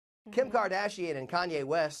Kim Kardashian and Kanye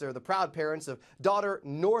West are the proud parents of daughter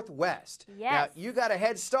Northwest. Yes. Now, you got a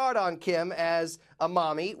head start on Kim as a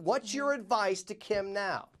mommy. What's your advice to Kim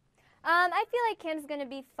now? I feel like Kim's going to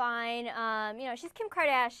be fine. You know, she's Kim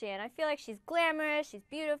Kardashian. I feel like she's glamorous, she's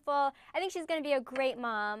beautiful. I think she's going to be a great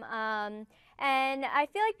mom. And I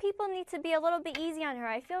feel like people need to be a little bit easy on her.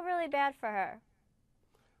 I feel really bad for her.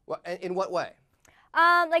 Well, in what way?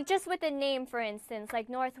 Like just with the name, for instance, like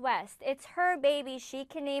Northwest. It's her baby. She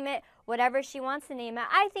can name it whatever she wants to name it.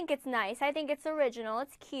 I think it's nice. I think it's original.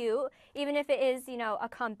 It's cute, even if it is, you know, a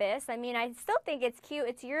compass. I mean, I still think it's cute.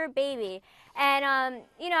 It's your baby. And,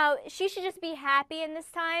 you know, she should just be happy in this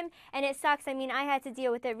time. And it sucks. I mean, I had to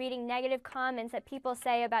deal with it, reading negative comments that people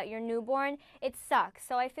say about your newborn. It sucks.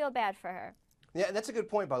 So I feel bad for her. Yeah, and that's a good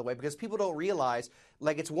point, by the way, because people don't realize,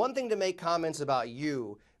 like, it's one thing to make comments about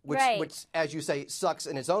you, which, as you say, sucks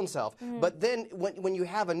in its own self. But then when you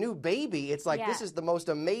have a new baby, it's like, this is the most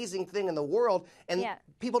amazing thing in the world, and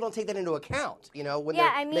people don't take that into account, you know, when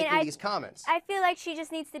they're making these comments. I feel like she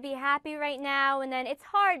just needs to be happy right now, and then it's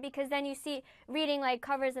hard because then you see reading, like,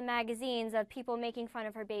 covers of magazines of people making fun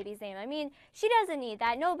of her baby's name. I mean, she doesn't need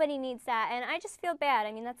that. Nobody needs that, and I just feel bad.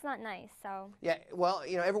 I mean, that's not nice, so. Yeah, well,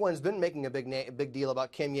 you know, everyone's been making a big deal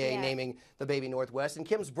about Kim Ye naming the baby Northwest, and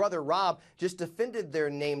Kim's brother Rob just defended their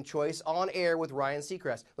name choice on air with Ryan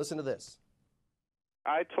Seacrest. Listen to this.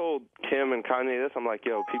 I told Kim and Kanye this. I'm like,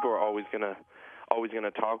 yo, people are always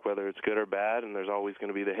gonna talk, whether it's good or bad, and there's always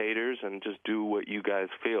gonna be the haters, and just do what you guys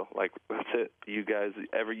feel. Like, that's it. You guys,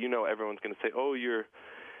 everyone's gonna say, oh, you're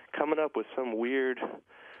coming up with some weird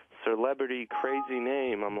celebrity crazy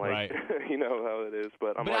name. I'm like, you know how it is,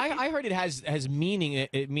 but I heard it has meaning.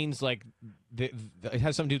 It means like it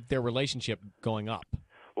has something to do with their relationship going up.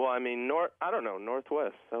 Well, I mean, I don't know.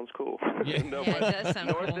 Northwest sounds cool. Yeah, no, it does sound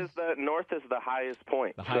north cool. North is the highest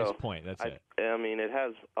point. The highest point. That's it. I mean, it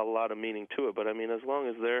has a lot of meaning to it, but I mean, as long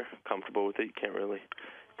as they're comfortable with it, you can't really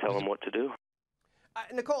tell them what to do.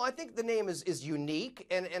 Nicole, I think the name is unique,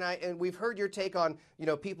 and we've heard your take on, you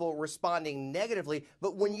know, people responding negatively.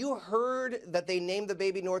 But when you heard that they named the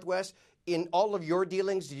baby Northwest, in all of your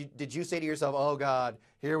dealings, did you say to yourself, "Oh God,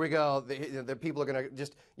 here we go. The people are going to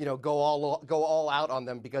just, you know, go all out on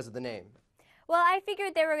them because of the name"? Well, I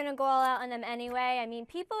figured they were going to go all out on them anyway. I mean,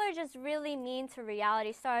 people are just really mean to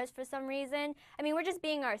reality stars for some reason. I mean, we're just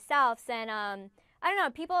being ourselves, and I don't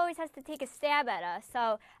know, people always have to take a stab at us.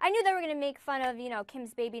 So I knew they were going to make fun of, you know,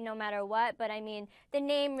 Kim's baby no matter what, but I mean, the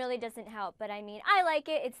name really doesn't help. But I mean, I like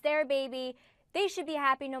it. It's their baby. They should be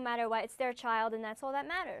happy no matter what. It's their child, and that's all that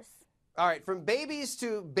matters. All right, from babies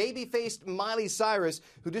to baby-faced Miley Cyrus,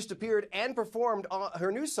 who just appeared and performed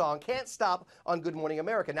her new song, Can't Stop, on Good Morning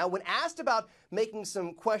America. Now, when asked about making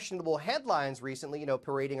some questionable headlines recently, you know,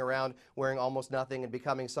 parading around wearing almost nothing and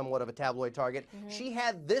becoming somewhat of a tabloid target, she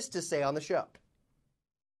had this to say on the show.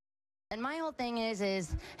 And my whole thing is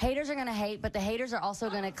haters are going to hate, but the haters are also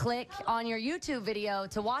going to click on your YouTube video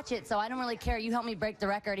to watch it, so I don't really care. You helped me break the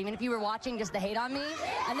record, even if you were watching just to hate on me,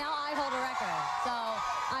 and now I hold a record, so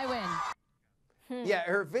I win. Yeah,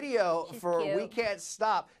 her video for cute. We Can't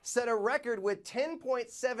Stop set a record with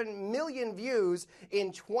 10.7 million views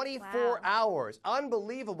in 24 hours.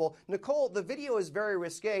 Unbelievable. Nicole, the video is very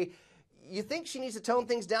risque. You think she needs to tone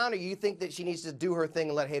things down, or you think that she needs to do her thing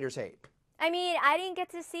and let haters hate? I mean, I didn't get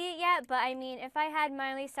to see it yet, but I mean, if I had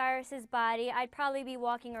Miley Cyrus's body, I'd probably be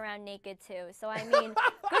walking around naked too. So I mean,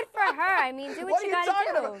 good for her. I mean, do what you gotta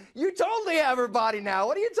do. About? You totally have her body now.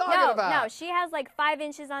 What are you talking about? No, she has like 5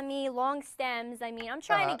 inches on me, long stems. I mean, I'm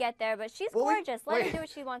trying to get there, but she's gorgeous. Let her do what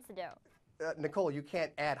she wants to do. Nicole, you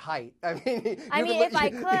can't add height. I mean, if I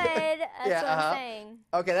could, that's what I'm saying.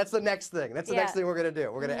 Okay, that's the next thing. That's the next thing we're going to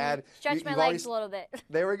do. We're going to add... Stretch my legs a little bit.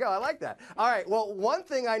 There we go. I like that. All right. Well, one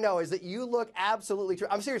thing I know is that you look absolutely true.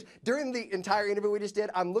 I'm serious. During the entire interview we just did,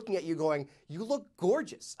 I'm looking at you going, you look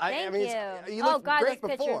gorgeous. Thank you. You look great those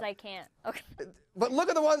before. pictures I can't. Okay. But look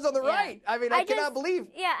at the ones on the right. I mean, I cannot believe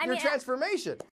your I mean, transformation.